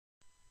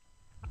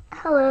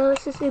Hello,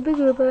 this is Uba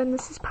Gooba, and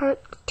this is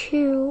part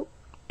two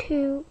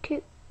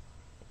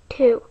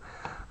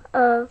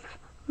of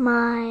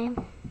my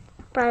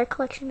Breyer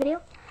Collection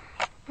video.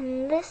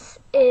 And this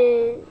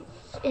is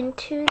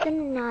Into the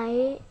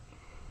Night.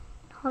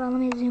 Hold on, let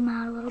me zoom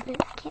out a little bit.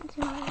 I can't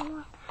zoom out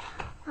anymore.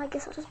 I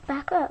guess I'll just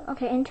back up.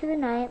 Okay, Into the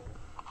Night,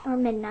 or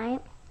Midnight.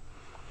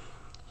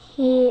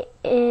 He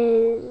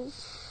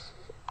is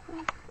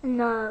in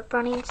the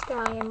Running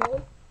Stallion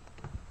mold.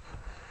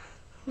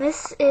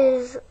 This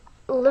is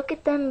Look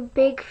at Them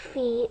Big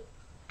Feet.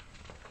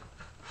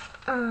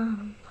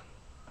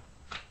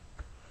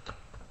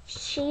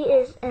 She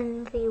is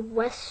in the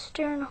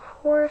Western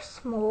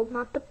Horse mold,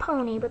 not the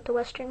pony, but the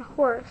Western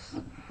Horse.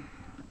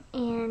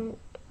 And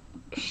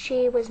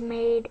she was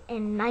made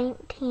in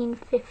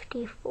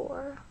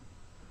 1954.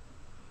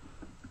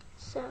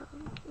 So,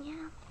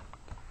 yeah.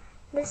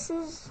 This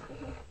is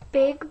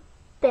Big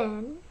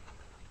Ben,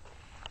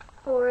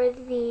 or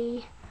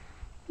the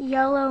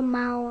Yellow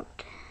Mount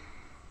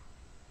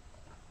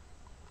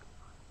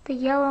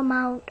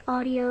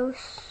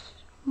Adios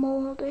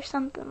mold or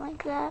something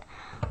like that.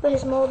 But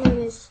his mold name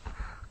is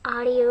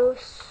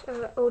Adios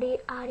or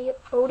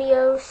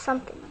Odios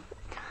something.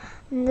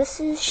 And this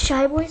is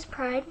Shy Boy's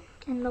Pride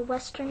in the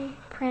Western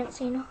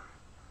Prancing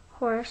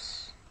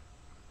Horse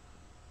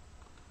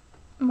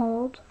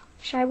mold.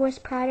 Shy Boy's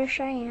Pride or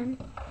Cheyenne.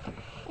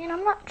 And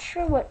I'm not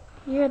sure what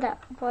year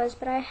that was,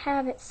 but I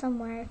have it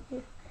somewhere.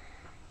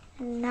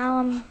 And now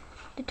I'm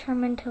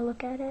determined to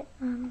look at it.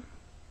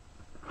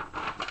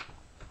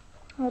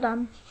 Hold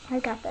on, I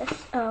got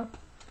this. Oh,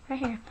 right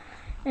here.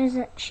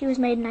 She was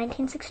made in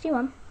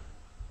 1961.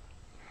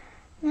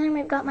 And then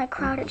we've got my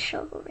crowded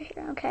show over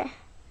here. Okay.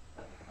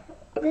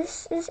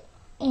 This is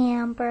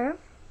Amber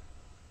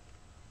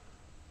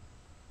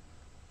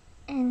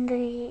in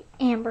the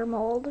Amber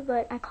mold,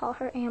 but I call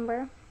her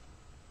Amber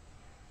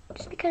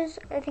just because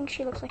I think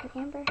she looks like an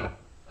amber.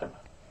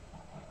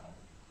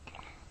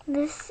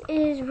 This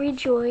is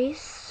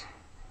Rejoice,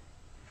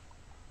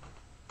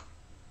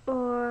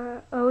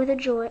 or Oh the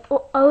Joy,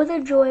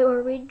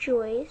 or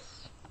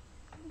Rejoice.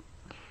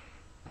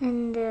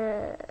 And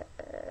I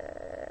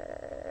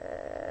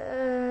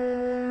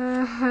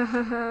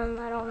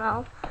don't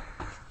know.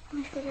 Let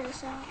me figure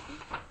this out.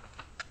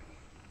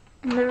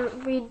 And the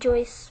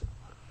Rejoice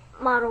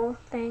model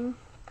thing.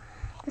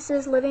 This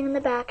is Living in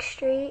the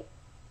Backstreet,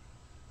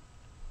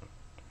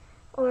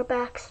 or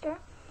Baxter.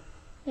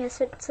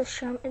 Yes, it's the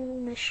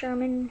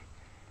Sherman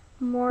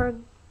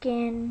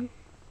Morgan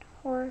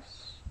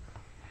horse.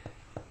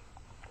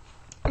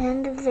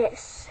 And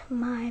this,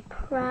 my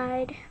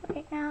pride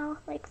right now.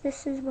 Like,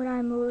 this is what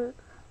I'm.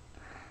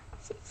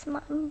 It's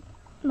my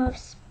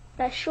most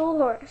special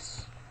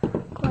horse.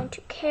 I'm going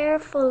to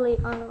carefully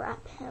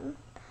unwrap him,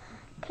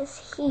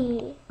 because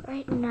he,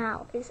 right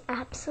now, is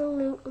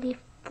absolutely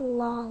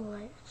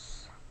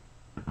flawless.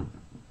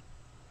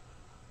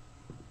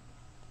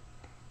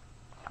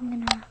 I'm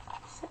gonna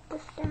set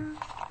this down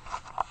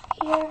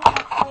here.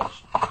 I'm not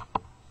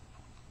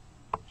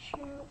sure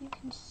what you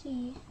can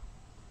see.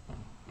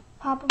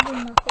 Probably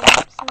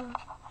nothing. So,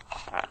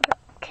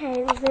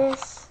 okay,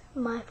 this,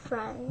 my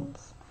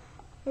friends,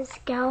 is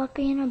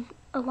Galloping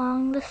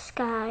Along the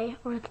Sky,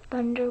 or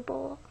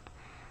Thunderbolt.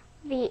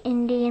 The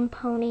Indian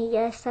pony.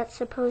 Yes, that's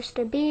supposed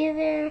to be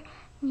there.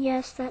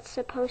 Yes, that's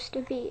supposed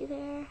to be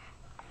there.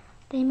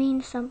 They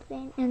mean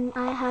something. And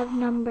I have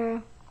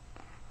number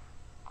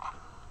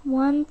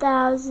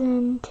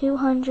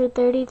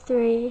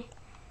 1233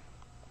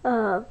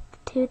 of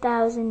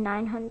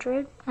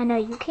 2,900. I know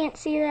you can't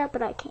see that,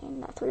 but I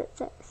can. That's what it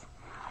says.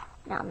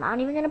 Now, I'm not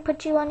even going to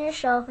put you on your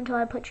shelf until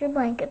I put your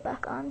blanket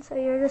back on. So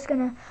you're just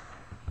going to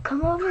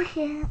come over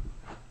here.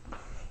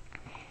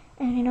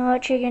 And you know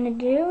what you're going to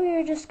do?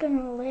 You're just going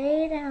to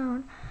lay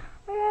down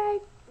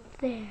right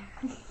there.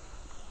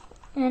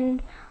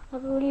 And I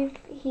believe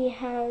he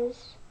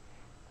has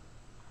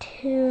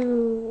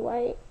 2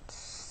 white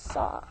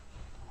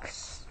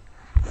socks.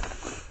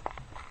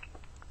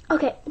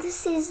 Okay,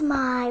 this is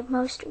my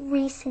most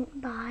recent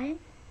buy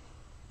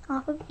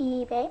off of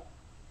eBay.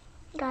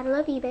 Gotta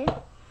love eBay.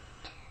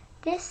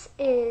 This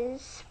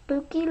is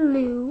Spooky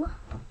Lou,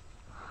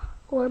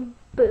 or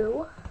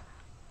Boo.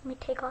 Let me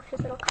take off his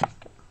little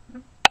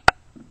costume.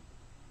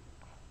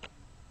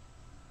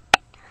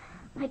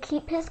 I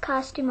keep his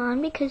costume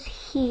on because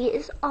he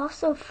is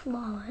also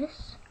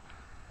flawless.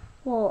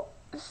 Well,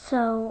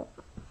 so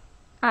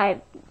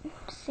I've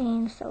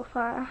seen so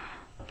far.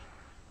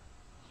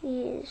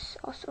 He is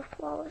also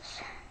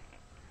flawless.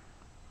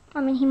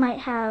 I mean, he might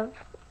have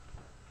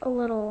a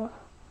little.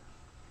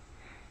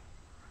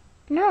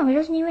 No, he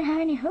doesn't even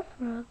have any hoof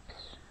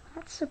rubs.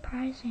 That's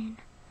surprising.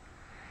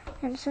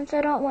 And since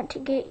I don't want to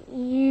get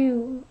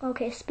you.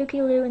 Okay,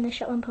 Spooky Lou in the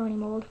Shetland Pony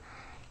mold.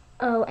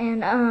 Oh,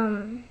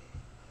 and,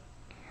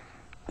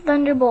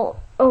 Thunderbolt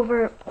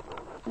over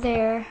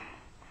there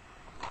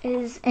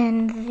is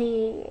in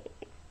the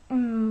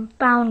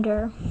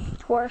Founder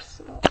horse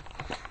mold.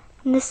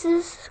 And this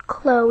is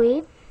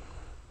Chloe.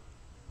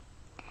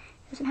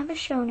 Doesn't have a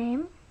show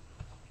name.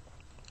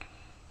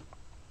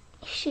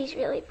 she's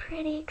really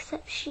pretty,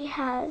 except she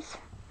has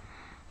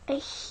a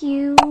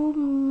humongous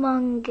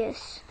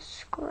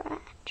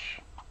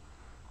scratch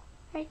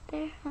right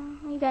there.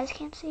 You guys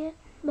can't see it,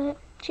 but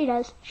she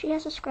does. She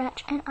has a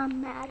scratch, and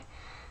I'm mad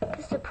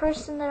because the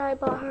person that I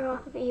bought her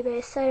off of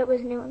eBay said it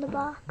was new in the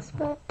box,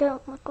 but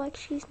don't look like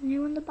she's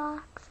new in the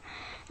box.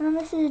 And then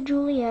this is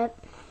Juliet.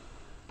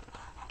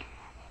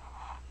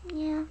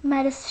 Yeah,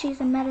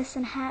 she's a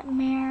medicine hat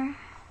mare.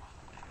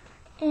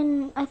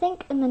 I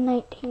think in the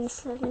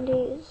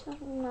 1970s.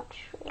 I'm not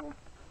sure.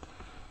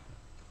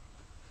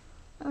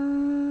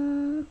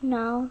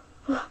 No.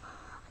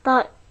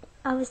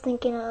 I was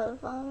thinking of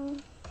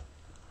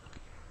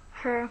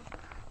her.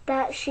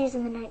 She's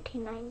in the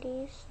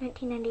 1990s,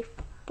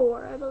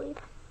 1994, I believe.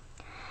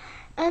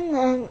 And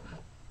then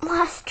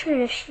last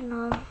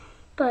traditional,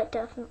 but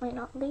definitely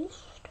not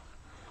least,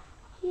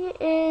 he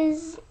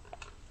is.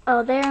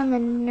 Oh, they're on the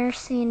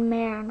nursing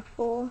mare and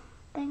foal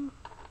thing,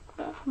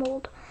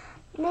 mold.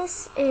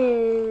 This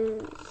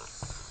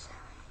is.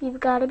 You've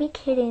got to be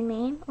kidding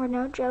me, or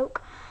no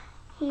joke.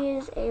 He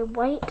is a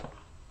white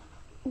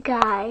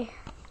guy,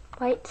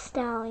 white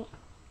stallion,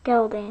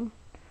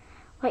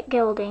 white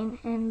gelding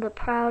in the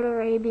proud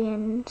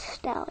Arabian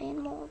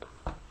stallion mold.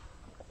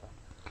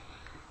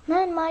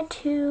 Then my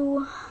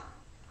two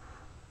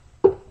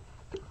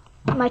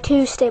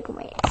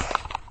stablemates.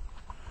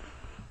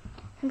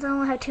 Since I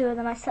only have two of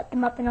them, I set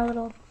them up in a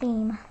little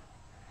theme.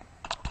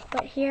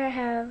 But here I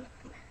have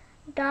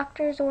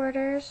doctor's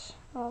orders.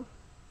 Oh,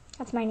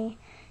 that's my knee.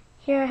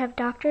 Here I have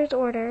doctor's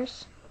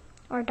orders,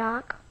 or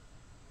doc,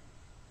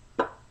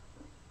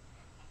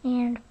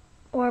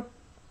 or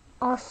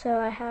also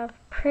I have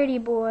Pretty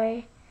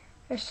Boy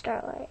or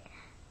Starlight.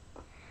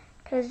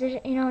 Because,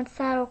 in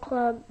Saddle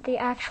Club, the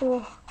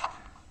actual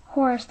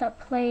horse that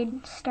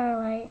played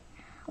Starlight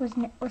was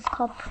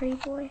called Pretty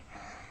Boy.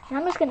 And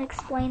I'm just going to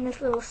explain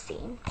this little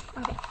scene.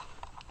 Okay.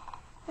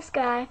 This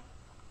guy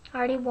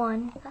already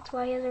won. That's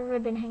why he has a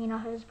ribbon hanging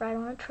off of his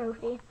bridle and a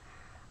trophy.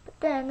 But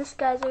then this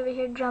guy's over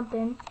here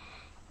jumping.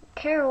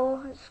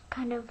 Carol is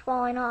kind of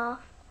falling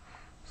off.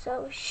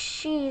 So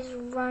she's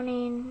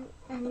running,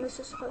 and this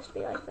is supposed to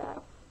be like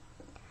that.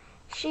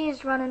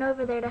 She's running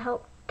over there to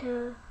help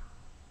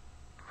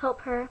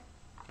her.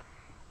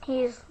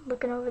 He's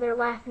looking over there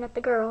laughing at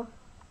the girl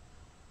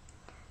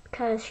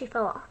because she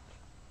fell off.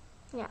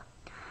 Yeah.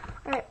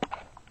 Alright.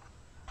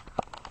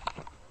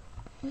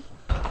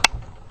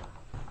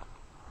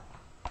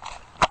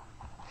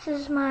 This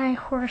is my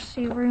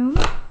horsey room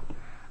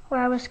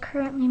where I was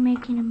currently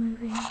making a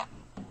movie.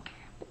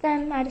 But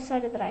then I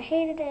decided that I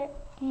hated it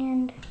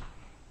and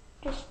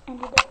just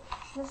ended it.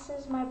 This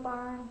is my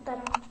barn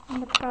that I'm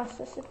in the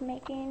process of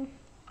making.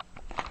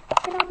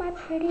 Look at all my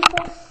pretty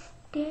little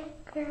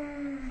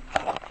stickers.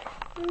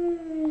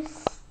 Ooh,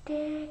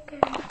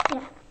 stickers.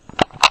 Yeah.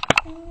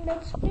 And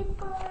that's my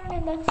barn,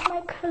 and that's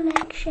my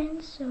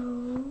collection,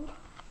 so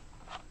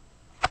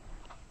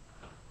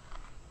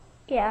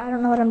yeah, I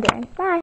don't know what I'm doing. Bye.